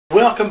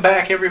Welcome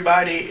back,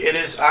 everybody. It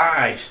is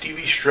I,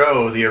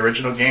 StevieStrow, the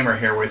original gamer,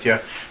 here with you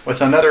with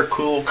another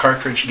cool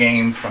cartridge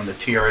game from the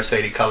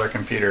TRS-80 color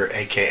computer,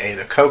 aka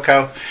the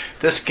Coco.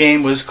 This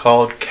game was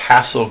called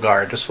Castle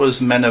Guard. This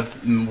was one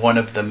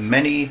of the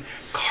many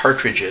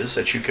cartridges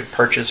that you could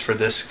purchase for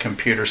this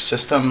computer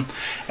system,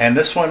 and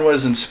this one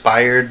was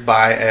inspired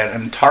by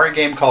an Atari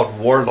game called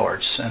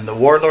Warlords. In the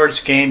Warlords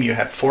game, you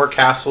had 4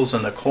 castles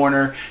in the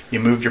corner. You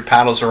moved your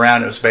paddles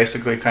around. It was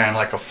basically kind of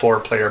like a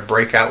 4-player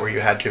breakout where you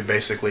had to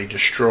basically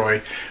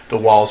destroy the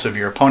walls of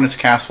your opponent's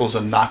castles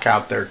and knock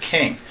out their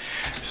king.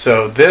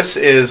 So this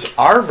is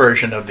our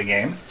version of the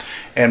game,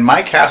 and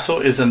my castle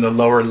is in the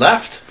lower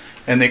left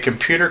and the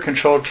computer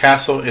controlled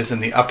castle is in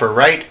the upper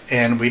right,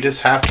 and we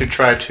just have to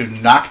try to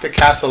knock the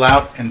castle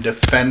out and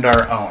defend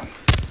our own.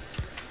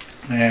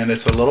 And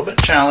it's a little bit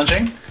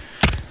challenging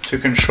to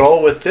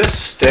control with this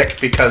stick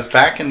because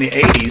back in the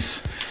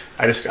 80s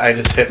I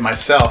just hit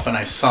myself and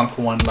I sunk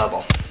one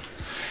level.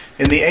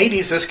 In the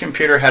 80s, this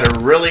computer had a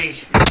really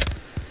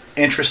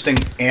interesting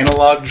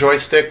analog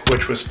joystick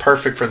which was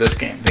perfect for this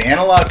game. The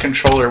analog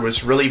controller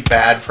was really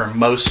bad for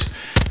most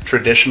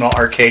traditional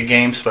arcade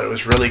games, but it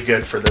was really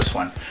good for this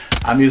one.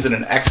 I'm using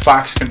an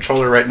Xbox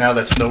controller right now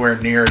that's nowhere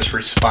near as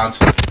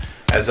responsive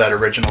as that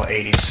original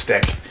 80s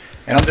stick.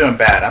 And I'm doing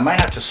bad. I might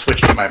have to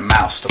switch to my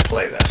mouse to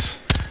play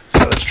this. So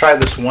let's try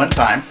this one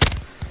time.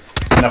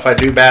 And if I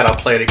do bad, I'll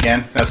play it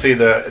again. Now see,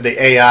 the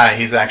AI,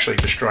 he's actually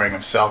destroying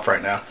himself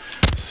right now.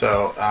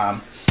 So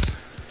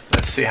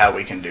let's see how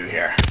we can do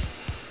here.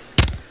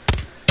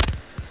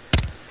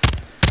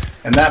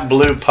 And that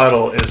blue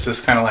puddle is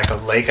just kind of like a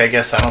lake, I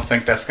guess. I don't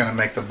think that's going to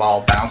make the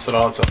ball bounce at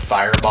all. It's a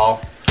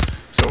fireball.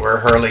 So we're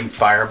hurling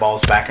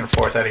fireballs back and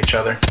forth at each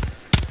other.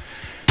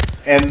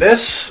 And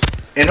this,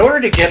 in order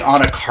to get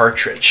on a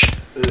cartridge,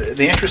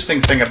 the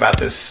interesting thing about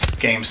this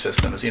game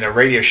system is,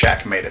 Radio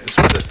Shack made it. This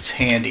was a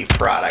Tandy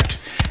product.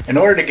 In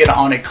order to get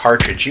on a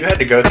cartridge, you had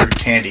to go through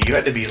Tandy. You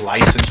had to be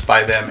licensed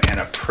by them and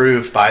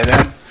approved by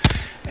them.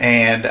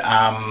 And,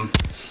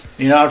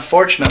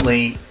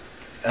 unfortunately,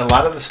 a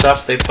lot of the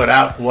stuff they put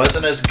out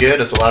wasn't as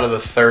good as a lot of the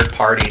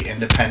third-party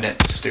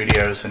independent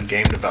studios and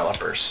game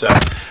developers. So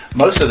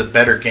most of the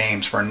better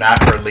games were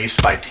not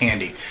released by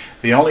Tandy.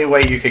 The only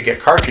way you could get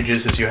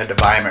cartridges is you had to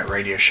buy them at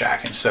Radio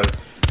Shack. And so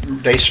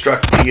they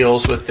struck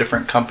deals with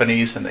different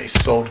companies and they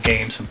sold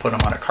games and put them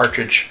on a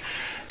cartridge.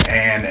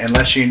 And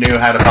unless you knew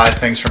how to buy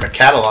things from a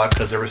catalog,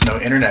 because there was no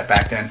internet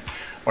back then,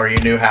 or you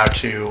knew how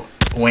to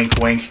wink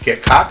wink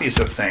get copies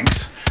of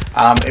things,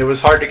 it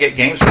was hard to get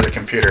games for the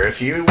computer.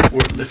 If you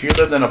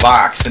lived in a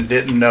box and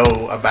didn't know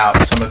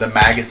about some of the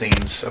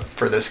magazines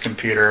for this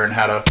computer and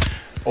how to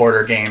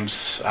order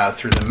games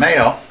through the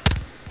mail,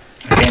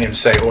 I can't even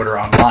say order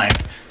online.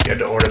 You had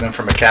to order them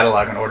from a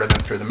catalog and order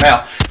them through the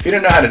mail. If you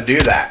didn't know how to do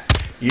that,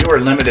 you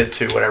were limited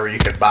to whatever you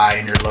could buy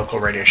in your local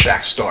Radio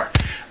Shack store.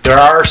 There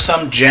are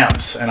some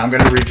gems, and I'm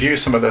going to review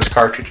some of those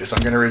cartridges. I'm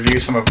going to review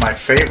some of my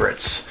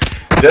favorites.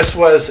 This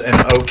was an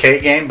okay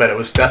game, but it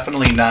was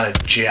definitely not a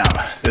gem.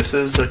 This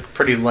is a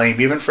pretty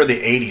lame, even for the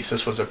 80s,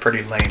 this was a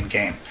pretty lame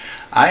game.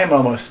 I am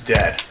almost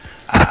dead.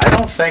 I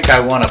don't think I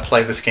want to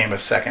play this game a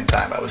second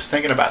time. I was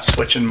thinking about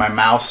switching my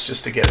mouse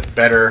just to get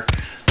better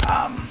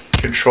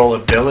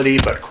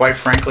controllability, but quite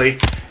frankly,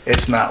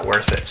 it's not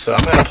worth it. So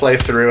I'm going to play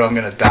through, I'm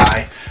going to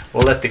die,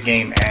 we'll let the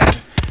game end,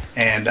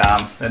 and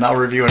then I'll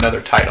review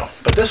another title.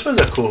 But this was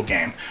a cool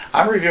game.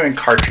 I'm reviewing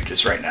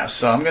cartridges right now,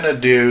 so I'm going to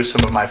do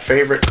some of my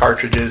favorite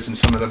cartridges and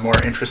some of the more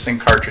interesting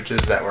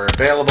cartridges that were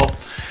available.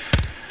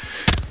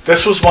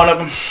 This was one of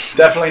them.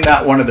 Definitely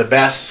not one of the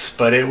best,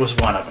 but it was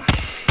one of them.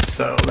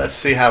 So let's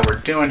see how we're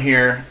doing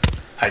here.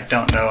 I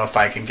don't know if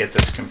I can get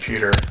this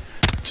computer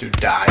to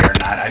die or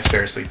not. I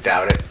seriously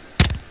doubt it.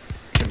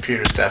 The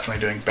computer's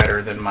definitely doing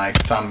better than my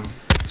thumb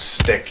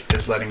stick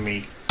is letting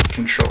me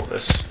control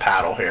this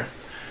paddle here.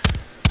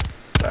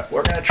 But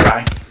we're going to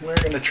try. We're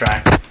going to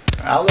try.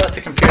 I'll let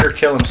the computer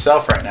kill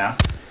himself right now.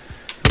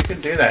 You can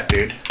do that,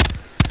 dude.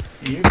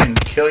 You can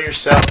kill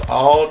yourself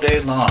all day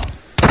long.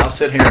 I'll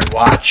sit here and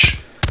watch.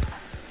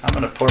 I'm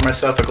going to pour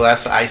myself a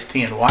glass of iced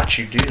tea and watch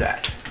you do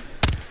that.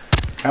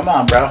 Come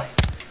on, bro.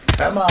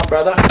 Come on,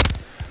 brother.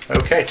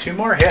 Okay, 2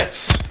 more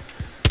hits.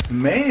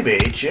 Maybe,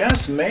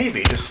 just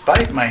maybe,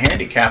 despite my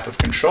handicap of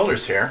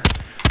controllers here,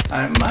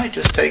 I might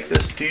just take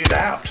this dude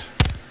out.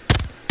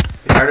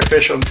 The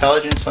artificial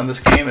intelligence on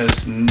this game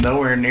is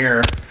nowhere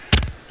near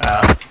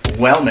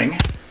whelming.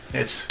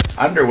 It's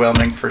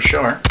underwhelming for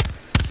sure.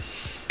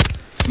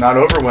 It's not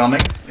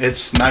overwhelming.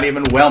 It's not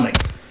even whelming.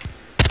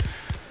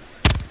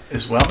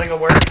 Is whelming a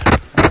word?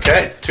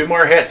 Okay, 2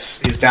 more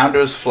hits. He's down to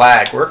his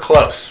flag. We're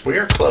close. We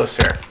are close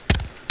here.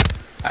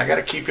 I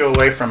gotta keep you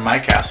away from my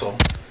castle.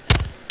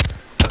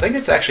 I think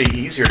it's actually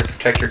easier to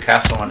protect your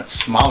castle when it's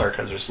smaller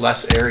because there's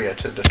less area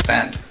to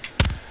defend.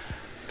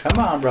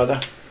 Come on, brother.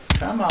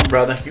 Come on,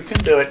 brother. You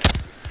can do it.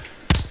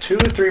 It's 2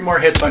 or 3 more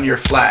hits on your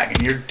flag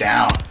and you're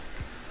down.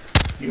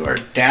 You are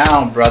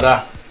down,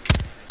 brother.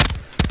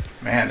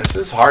 Man, this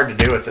is hard to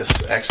do with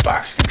this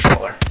Xbox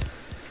controller.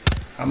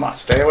 Come on,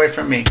 stay away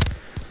from me.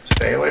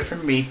 Stay away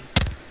from me.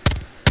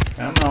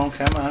 Come on,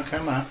 come on,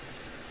 come on.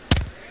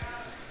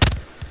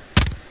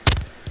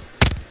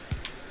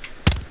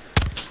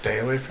 Stay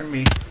away from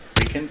me.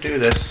 We can do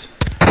this.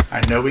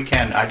 I know we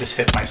can. I just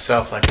hit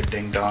myself like a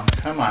ding-dong.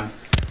 Come on.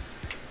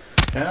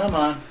 Come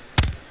on.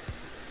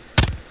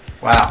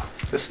 Wow.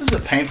 This is a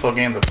painful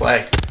game to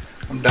play.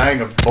 I'm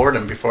dying of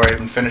boredom before I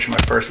even finish my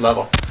first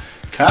level.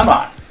 Come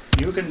on.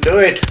 You can do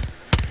it.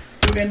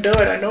 You can do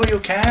it. I know you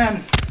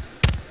can.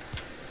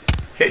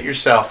 Hit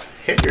yourself.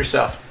 Hit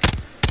yourself.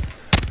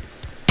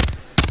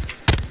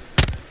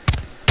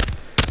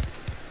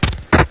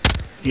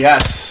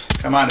 Yes.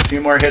 Come on. A few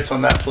more hits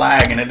on that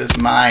flag and it is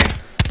mine.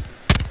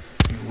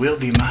 You will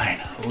be mine.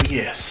 Oh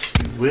yes.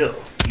 You will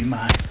be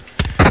mine.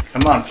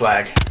 Come on,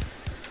 flag.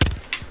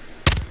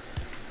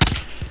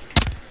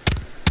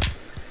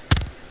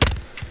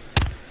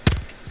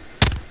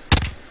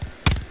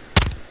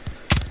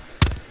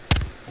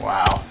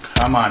 Wow.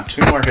 Come on.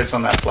 2 more hits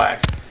on that flag.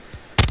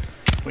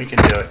 We can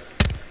do it.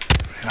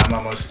 And I'm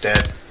almost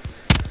dead.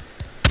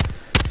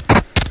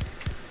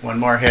 1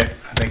 more hit.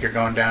 I think you're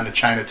going down to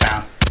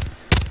Chinatown.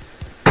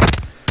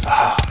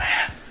 Oh,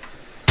 man.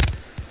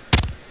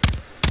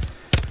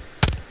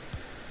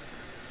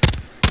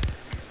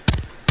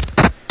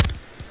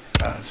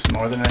 It's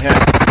more than a hit.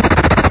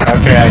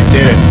 Okay, I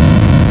did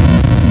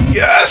it.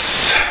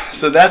 Yes!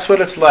 So that's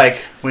what it's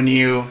like when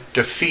you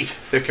defeat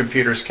the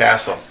computer's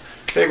castle.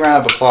 Big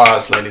round of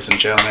applause, ladies and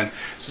gentlemen.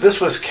 So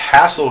this was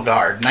Castle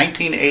Guard,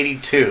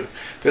 1982.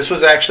 This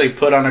was actually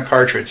put on a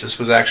cartridge. This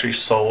was actually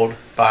sold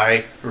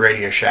by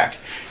Radio Shack.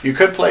 You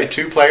could play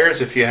 2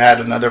 players if you had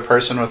another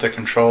person with a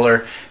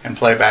controller and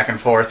play back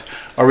and forth,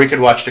 or we could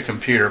watch the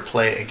computer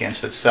play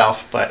against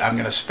itself, but I'm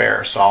going to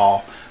spare us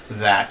all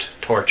that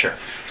torture.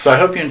 So I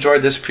hope you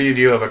enjoyed this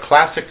preview of a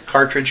classic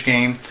cartridge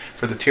game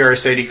for the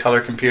TRS-80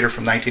 color computer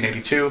from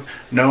 1982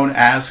 known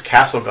as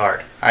Castle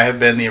Guard. I have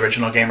been the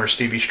original gamer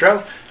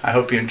StevieStrow. I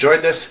hope you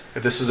enjoyed this.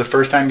 If this is the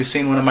first time you've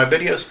seen one of my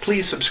videos,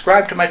 please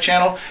subscribe to my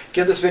channel,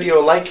 give this video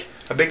a like,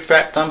 a big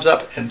fat thumbs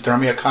up, and throw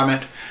me a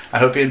comment. I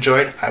hope you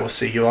enjoyed. I will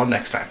see you all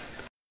next time.